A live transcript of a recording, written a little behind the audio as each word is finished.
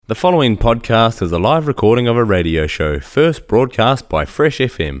The following podcast is a live recording of a radio show first broadcast by Fresh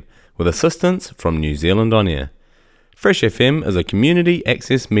FM with assistance from New Zealand On Air. Fresh FM is a community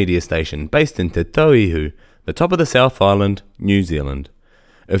access media station based in Te Tauihu, the top of the South Island, New Zealand.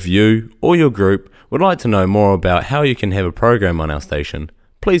 If you or your group would like to know more about how you can have a program on our station,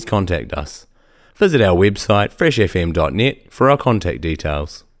 please contact us. Visit our website freshfm.net for our contact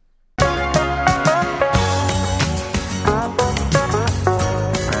details.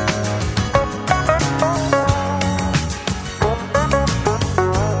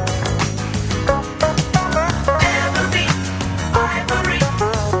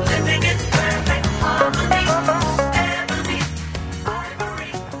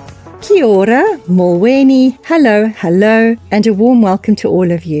 Kia ora, Molweni, hello, and a warm welcome to all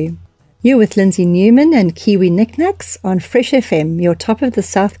of you. You're with Lindsay Newman and Kiwi NikNaks on Fresh FM, your top of the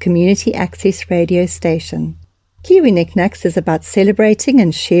South community access radio station. Kiwi NikNaks is about celebrating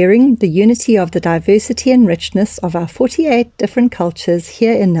and sharing the unity of the diversity and richness of our 48 different cultures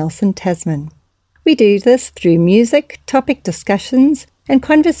here in Nelson Tasman. We do this through music, topic discussions, and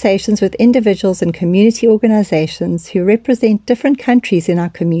conversations with individuals and community organizations who represent different countries in our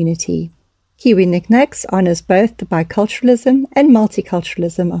community. Kiwi NikNaks honours both the biculturalism and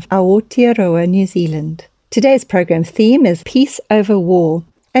multiculturalism of Aotearoa, New Zealand. Today's program theme is Peace over War,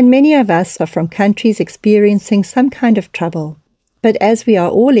 and many of us are from countries experiencing some kind of trouble. But as we are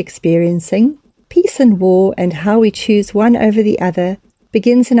all experiencing, peace and war and how we choose one over the other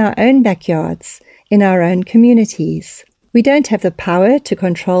begins in our own backyards, in our own communities. We don't have the power to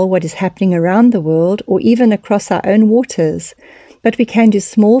control what is happening around the world or even across our own waters, but we can do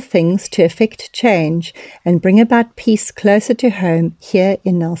small things to effect change and bring about peace closer to home here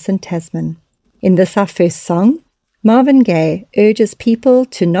in Nelson Tasman. In this, our first song, Marvin Gaye urges people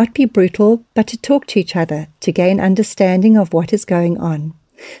to not be brutal but to talk to each other to gain understanding of what is going on.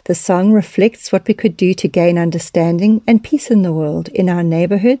 The song reflects what we could do to gain understanding and peace in the world, in our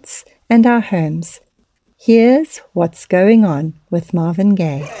neighborhoods and our homes. Here's What's Going On with Marvin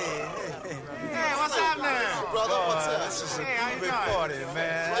Gaye. Hey, what's happening? Brother, what's up? This is a big party,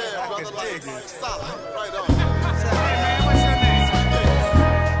 man. I can dig it. Solid. Right on. Hey, man, what's your name?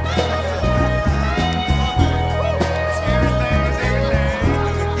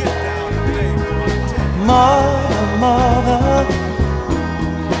 Mother,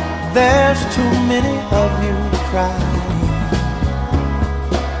 there's too many of you crying.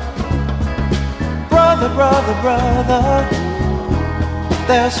 Brother,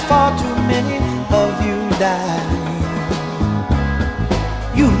 there's far too many of you dying.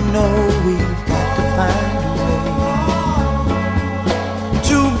 You know we've got to find a way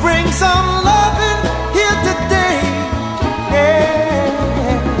to bring some loving here today. Yeah.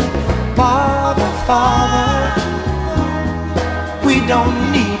 Father, we don't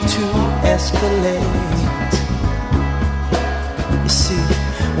need to escalate. You see,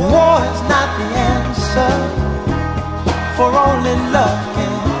 war is not the answer, for only love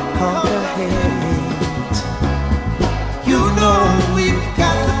can conquer hate. You know we've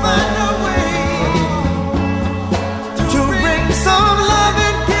got to find a way to bring some love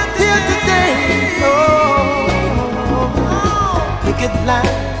in here today. Picket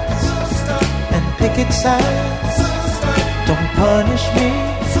lines and picket signs, don't punish me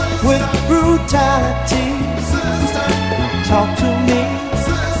with brutality. Talk to me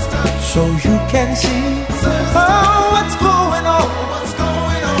so you can see, what's going on, what's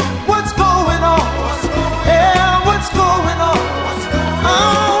going on, what's going on, yeah, what's going on, what's going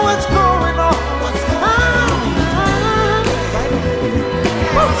on,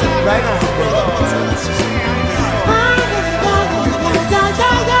 right on,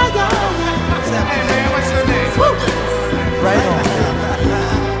 Hey, man, what's your name? right on,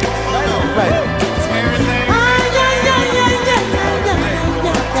 right on. Everything.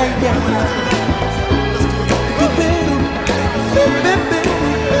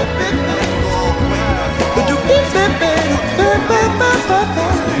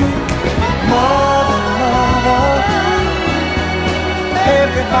 Mother,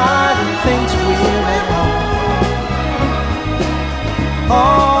 everybody thinks we're at home.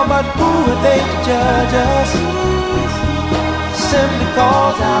 Oh, but who are they to judge us simply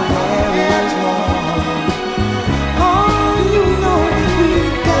cause our hair is long? Oh, you know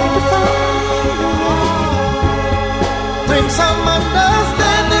we've got to find a way. Bring some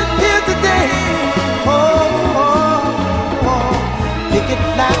understanding here today. Picket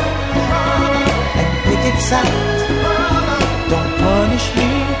line and picket sign. Don't punish me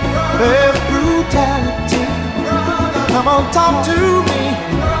with brutality. Come on, talk to me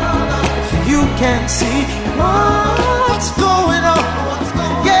so you can see what's going on.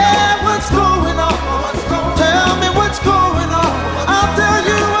 Yeah.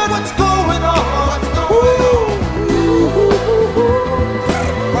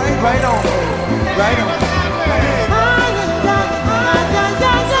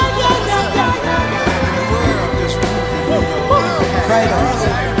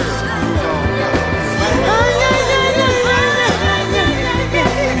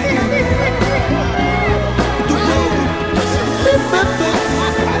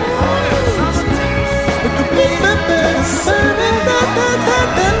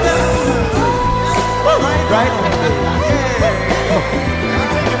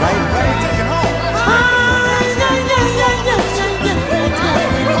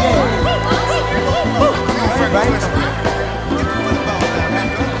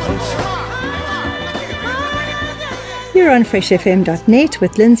 on freshfm.net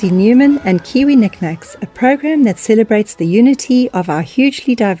with Lindsay Newman and Kiwi NikNaks, a program that celebrates the unity of our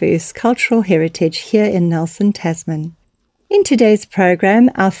hugely diverse cultural heritage here in Nelson Tasman. In today's program,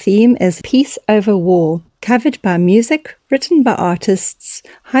 our theme is Peace Over War, covered by music written by artists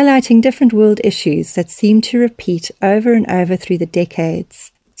highlighting different world issues that seem to repeat over and over through the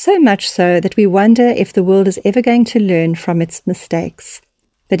decades. So much so that we wonder if the world is ever going to learn from its mistakes.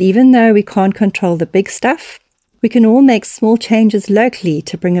 But even though we can't control the big stuff, we can all make small changes locally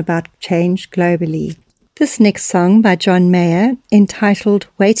to bring about change globally. This next song by John Mayer, entitled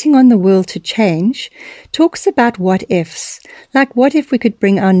Waiting on the World to Change, talks about what-ifs, like what if we could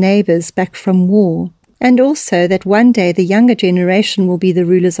bring our neighbours back from war, and also that one day the younger generation will be the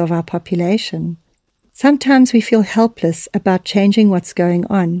rulers of our population. Sometimes we feel helpless about changing what's going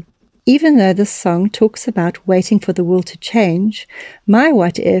on. Even though this song talks about waiting for the world to change, my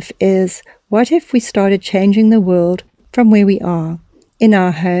what-if is, what if we started changing the world from where we are, in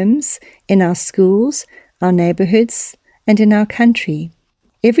our homes, in our schools, our neighborhoods, and in our country?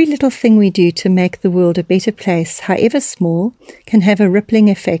 Every little thing we do to make the world a better place, however small, can have a rippling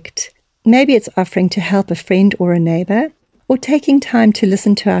effect. Maybe it's offering to help a friend or a neighbor, or taking time to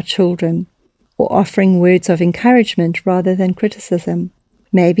listen to our children, or offering words of encouragement rather than criticism.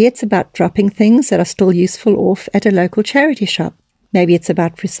 Maybe it's about dropping things that are still useful off at a local charity shop. Maybe it's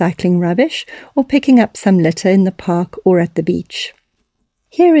about recycling rubbish or picking up some litter in the park or at the beach.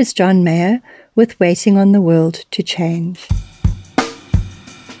 Here is John Mayer with Waiting on the World to Change.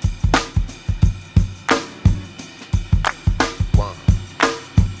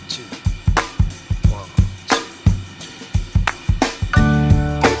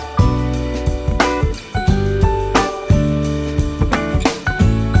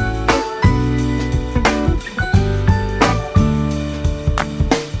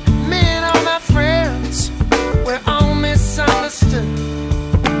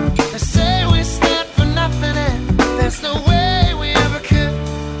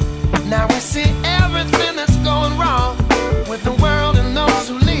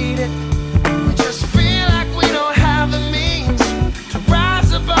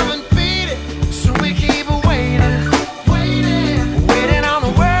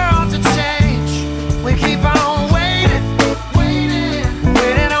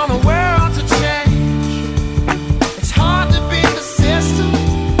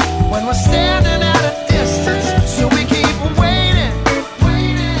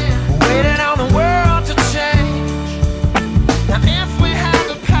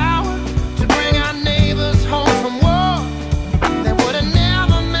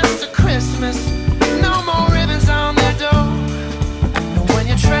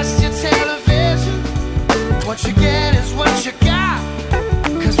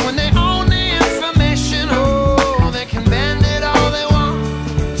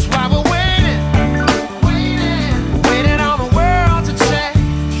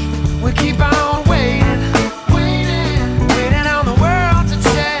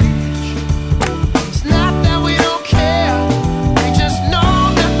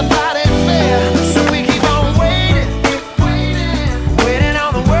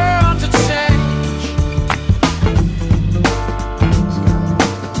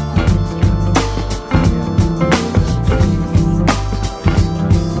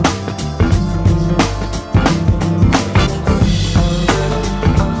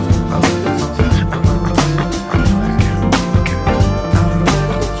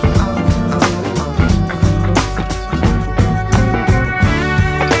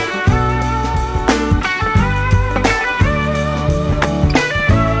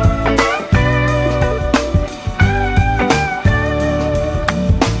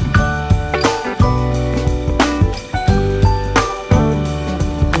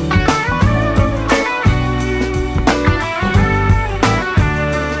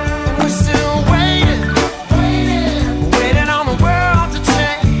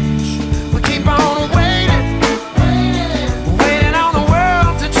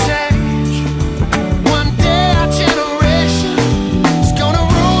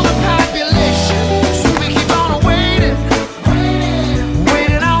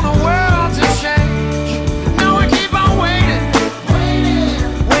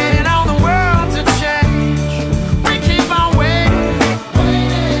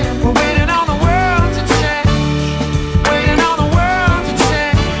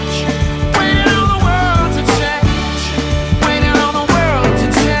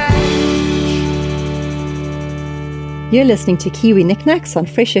 You're listening to Kiwi NikNaks on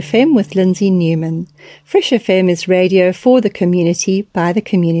Fresh FM with Lindsay Newman. Fresh FM is radio for the community, by the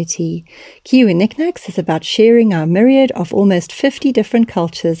community. Kiwi NikNaks is about sharing our myriad of almost 50 different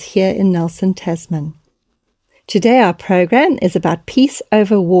cultures here in Nelson Tasman. Today our program is about peace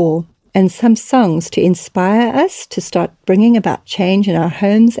over war and some songs to inspire us to start bringing about change in our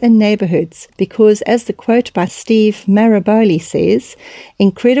homes and neighborhoods, because as the quote by Steve Maraboli says,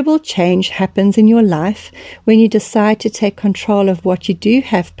 incredible change happens in your life when you decide to take control of what you do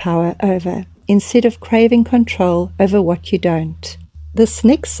have power over, instead of craving control over what you don't. This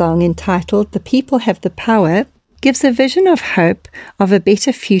next song, entitled The People Have the Power, gives a vision of hope of a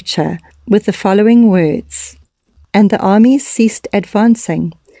better future with the following words: "And the armies ceased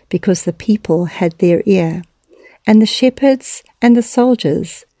advancing, because the people had their ear, and the shepherds and the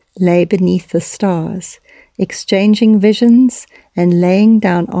soldiers lay beneath the stars, exchanging visions and laying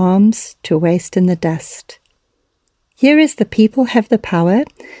down arms to waste in the dust." Here is The People Have the Power,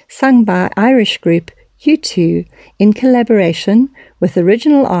 sung by Irish group U2 in collaboration with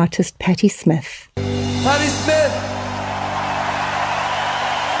original artist Patti Smith. Patti Smith!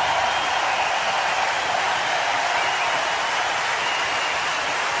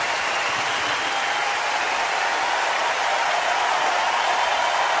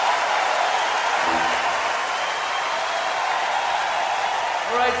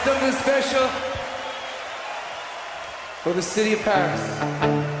 Something special for the city of Paris.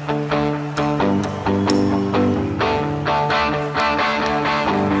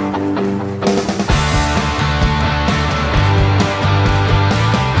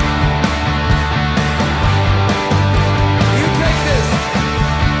 You take this.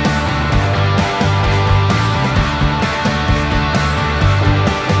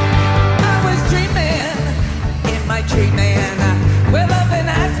 I was dreaming in my dreaming. Well, of an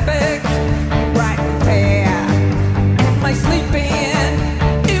aspect, bright and fair. In my sleeping,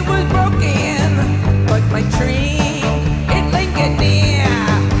 it was broken, but my dream, it lingered near.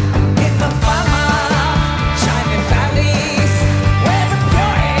 In the farmer, shining valleys, where the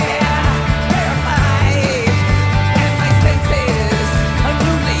pure air rarefied, and my senses are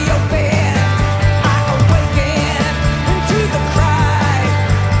newly opened. I awakened into the cry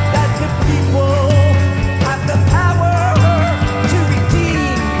that the people have the power to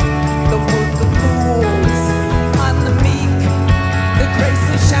redeem the work of fools. On the meek, the grace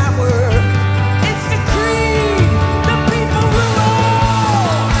will shower. It's the creed, the people rule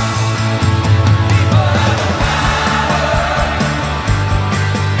all. People have the power.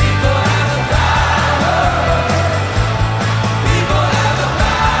 People have the power. People have the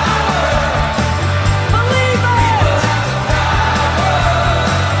power. Believe it. People have the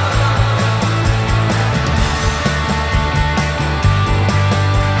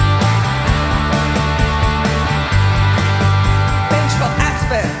vengeful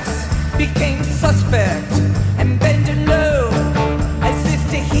aspects became suspect and bending low as if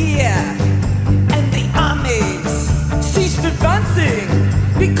to hear, and the armies ceased advancing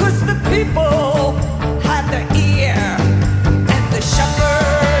because the people had their ear, and the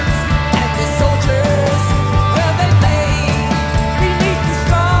shepherds and the soldiers, where they lay beneath the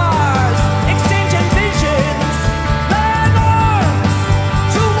stars, exchanging visions, laying arms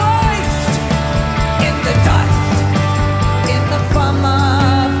to waste in the dust. In the farm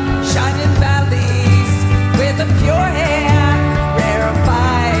of shining valleys, where the pure air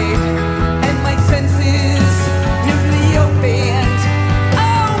rarefied, and my senses newly opened,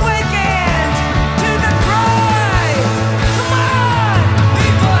 awakened to the cry. Come on!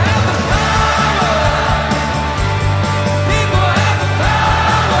 People have the power. People have the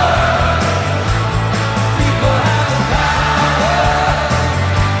power. People have the power.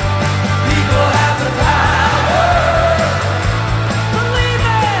 People have the power. Believe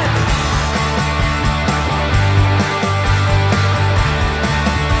it!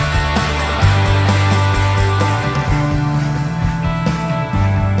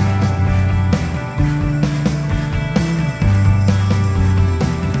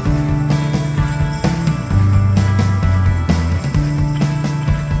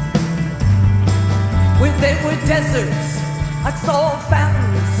 When there were deserts, I saw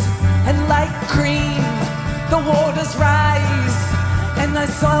fountains, and like cream, the waters rise. And I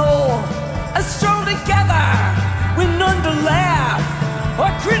saw us stroll together when none to laugh or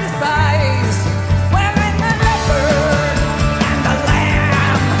criticize. Wearing the leopard and the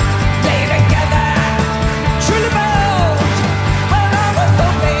lamb lay together, truly bold. When I was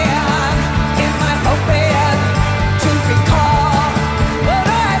hoping, in my hoping, to recall what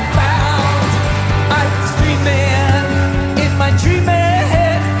I had found, I was dreaming in my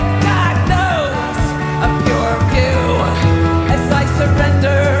dreaming. God knows a pure view.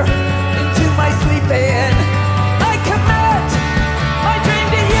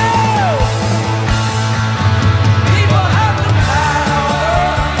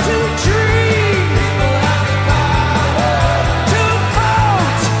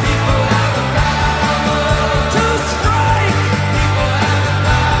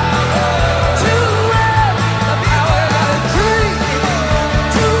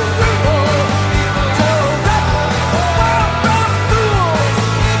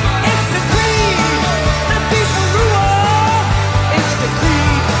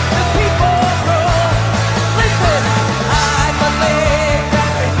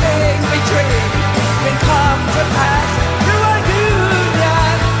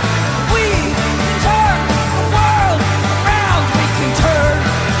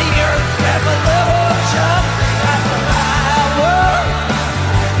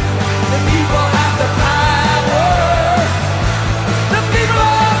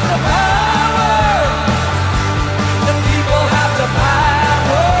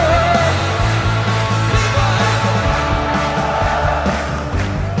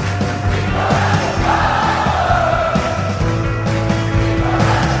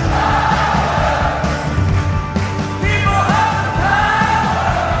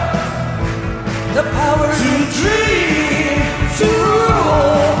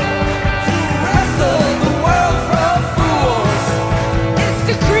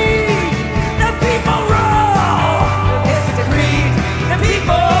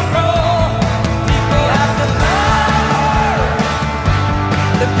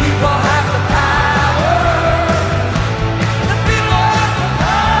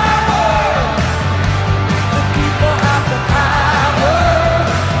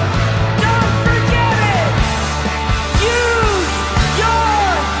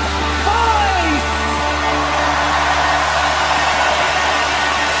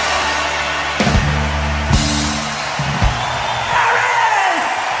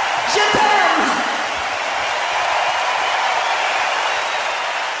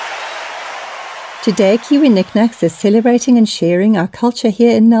 Today, Kiwi NikNaks is celebrating and sharing our culture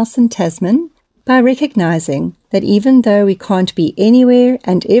here in Nelson Tasman by recognizing that even though we can't be anywhere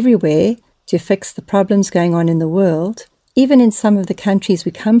and everywhere to fix the problems going on in the world, even in some of the countries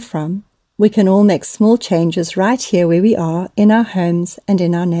we come from, we can all make small changes right here where we are in our homes and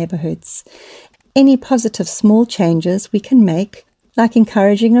in our neighborhoods. Any positive small changes we can make, like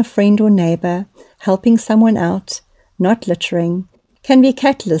encouraging a friend or neighbor, helping someone out, not littering, can be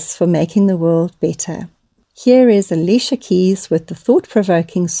catalysts for making the world better. Here is Alicia Keys with the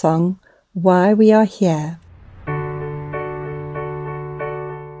thought-provoking song, Why We Are Here.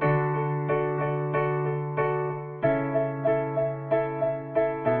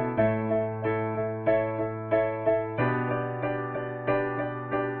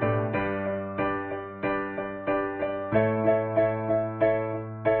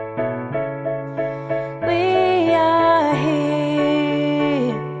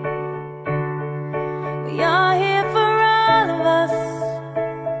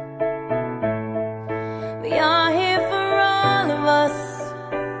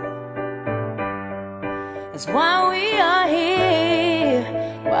 That's why we are here,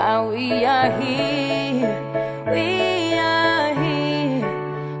 why we are here, we are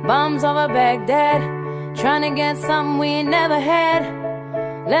here. Bombs over Baghdad, trying to get something we ain't never had.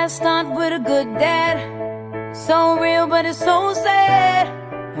 Let's start with a good dad. So real, but it's so sad.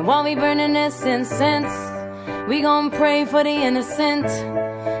 And while we burning this incense, we gon' pray for the innocent.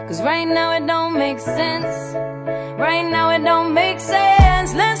 Cause right now it don't make sense. Right now it don't make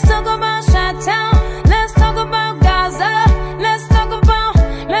sense. Let's talk about Chi-Town. Let's talk about Gaza. Let's talk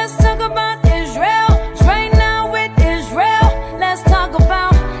about Israel. It's right now with Israel. Let's talk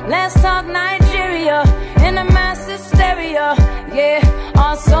Nigeria in a mass hysteria. Yeah,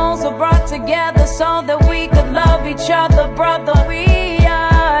 our souls are brought together so that we could love each other, brother. We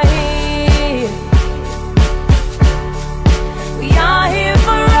are here. We are here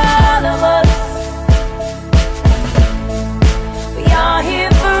for all of us. We are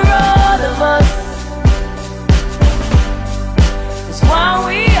here for all of us. That's why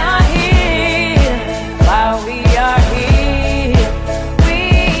we are here. Why we are here. We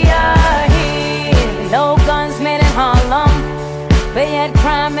are here. No guns made in Harlem, but yet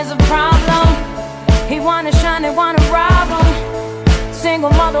crime is a problem. He wanna shine, they wanna rob him.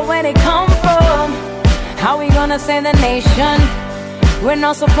 Single mother, where they come from? How we gonna save the nation with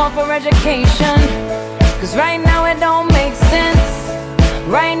no support for education? Cause right now it don't make sense.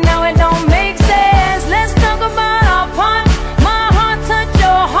 Right now it don't make sense. Let's talk about our part. My heart touch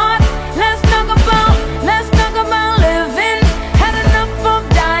your heart. Let's talk about living. Had enough of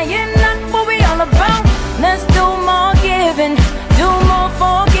dying, not what we all about. Let's do more giving, do more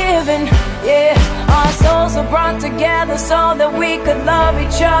forgiving. Yeah, our souls are brought together so that we could love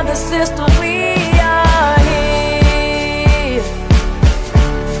each other, sister. We are here.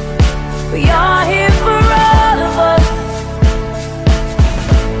 We are here for all of us.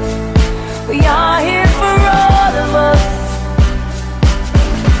 We are here for all of us.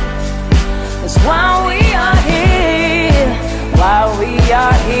 That's why we are here. Why we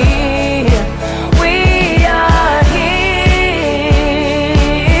are here. We are here.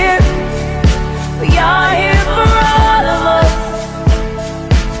 We are here for all of us.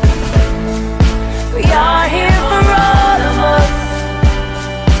 We are here for all of us.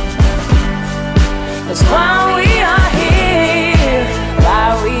 That's why we are here. Why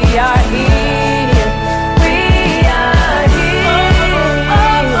we are here. We are here.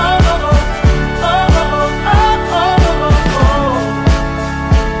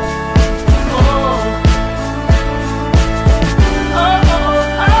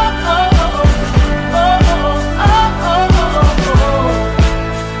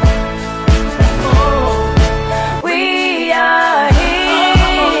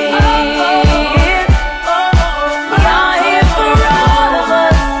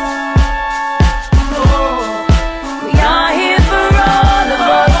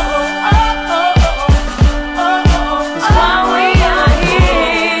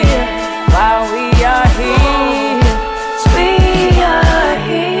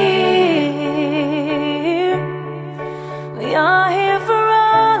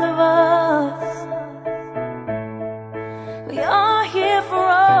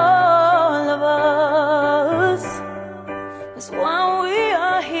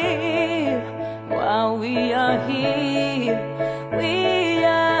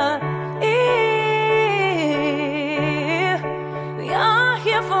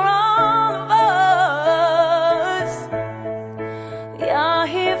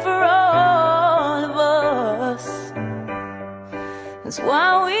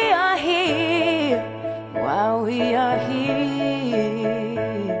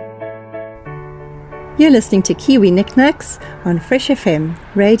 You're listening to Kiwi NikNaks on Fresh FM,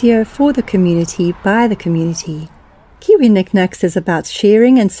 radio for the community by the community. Kiwi NikNaks is about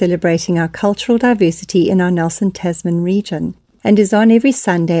sharing and celebrating our cultural diversity in our Nelson Tasman region and is on every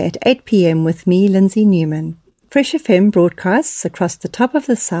Sunday at 8 p.m. with me, Lindsay Newman. Fresh FM broadcasts across the top of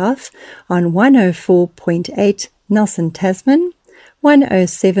the south on 104.8 Nelson Tasman,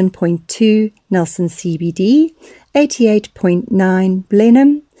 107.2 Nelson CBD, 88.9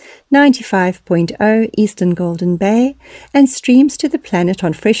 Blenheim, 95.0 Eastern Golden Bay, and streams to the planet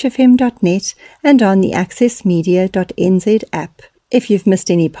on freshfm.net and on the accessmedia.nz app. If you've missed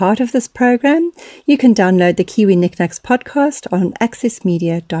any part of this program, you can download the Kiwi NikNaks podcast on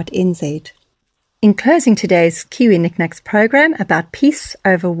accessmedia.nz. In closing today's Kiwi NikNaks program about peace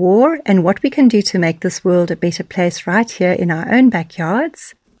over war and what we can do to make this world a better place right here in our own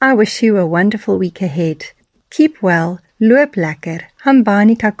backyards, I wish you a wonderful week ahead. Keep well, loop lekker,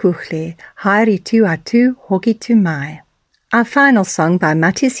 hambani kakuchle, hairi tu atu, hoki tu mai. Our final song by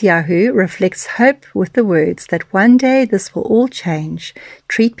Matis Yahoo reflects hope with the words that one day this will all change.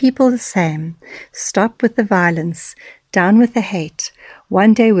 Treat people the same. Stop with the violence. Down with the hate.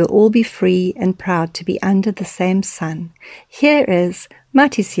 One day we'll all be free and proud to be under the same sun. Here is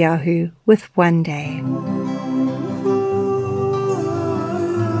Matis Yahoo with One Day.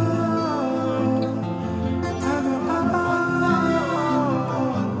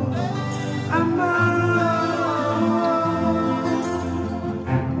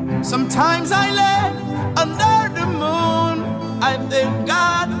 Sometimes I lay under the moon, I thank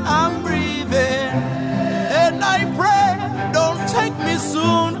God I'm breathing, and I pray don't take me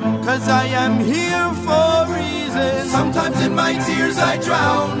soon, cause I am here for a reason. Sometimes in my tears I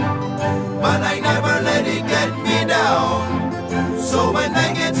drown, but I never let it get me down. So when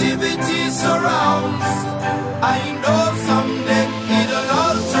negativity surrounds, I know someday it'll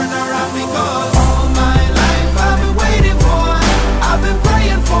all turn around, because all my life I've been waiting for, I've been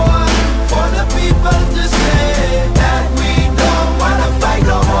praying for the people to say that we don't wanna fight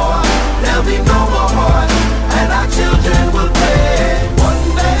no more. There'll be no more war, and our children will play. One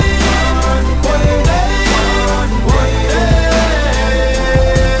day, one day,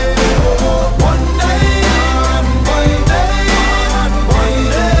 one day, one day, one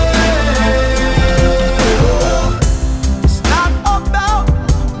day. It's not about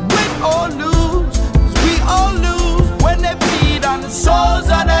win or lose, 'cause we all lose when they bleed on the souls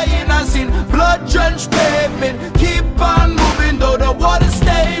of the innocent. Blood-drenched pavement, keep on moving though the waters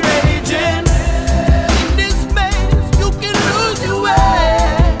stay raging. In this maze, you can lose your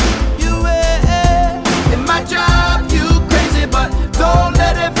way, your way. In my job, you crazy, but don't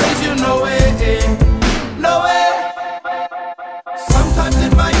let it phase you, no way, no way. Sometimes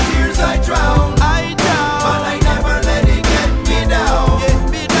in my tears I drown, but I never let it get me down.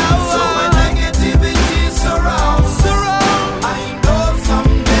 So when negativity surrounds, I know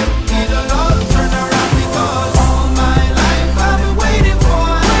someday it'll all turn around, because all my life I've been waiting for,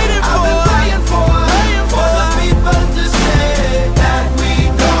 I've been praying for the people to say that we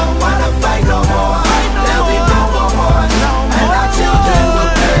don't wanna fight no more. There'll be no more war, and our children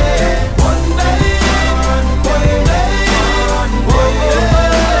will play. One day, one day, one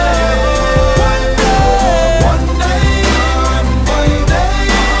day, one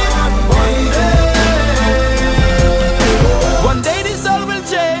day. One day this all will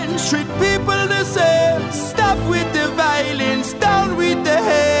change, treat people the same. Stop with the violence, down with the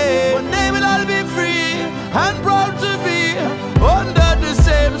hate. One day we'll all be free and proud to be under the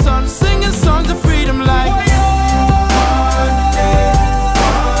same sun, singing songs of freedom like one day,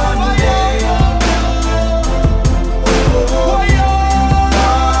 one day,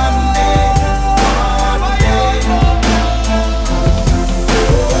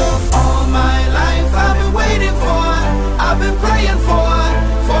 all my life I've been waiting for, I've been praying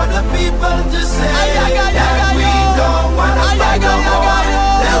for the people to say that we don't wanna fight no more.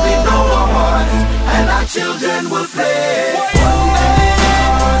 There'll be no more wars, and our children will play. One day,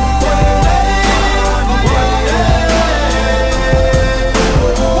 one day, one day, one day,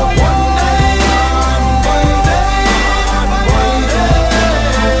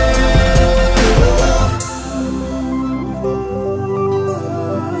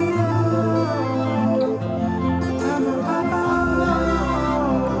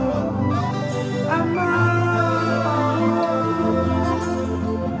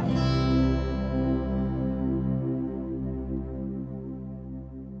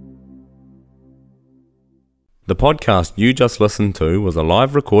 The podcast you just listened to was a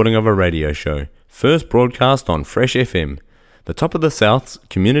live recording of a radio show, first broadcast on Fresh FM, the top of the South's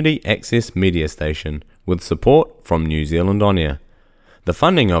community access media station, with support from New Zealand On Air. The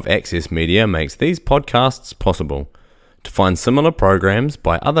funding of Access Media makes these podcasts possible. To find similar programs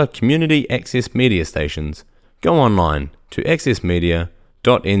by other community access media stations, go online to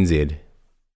accessmedia.nz.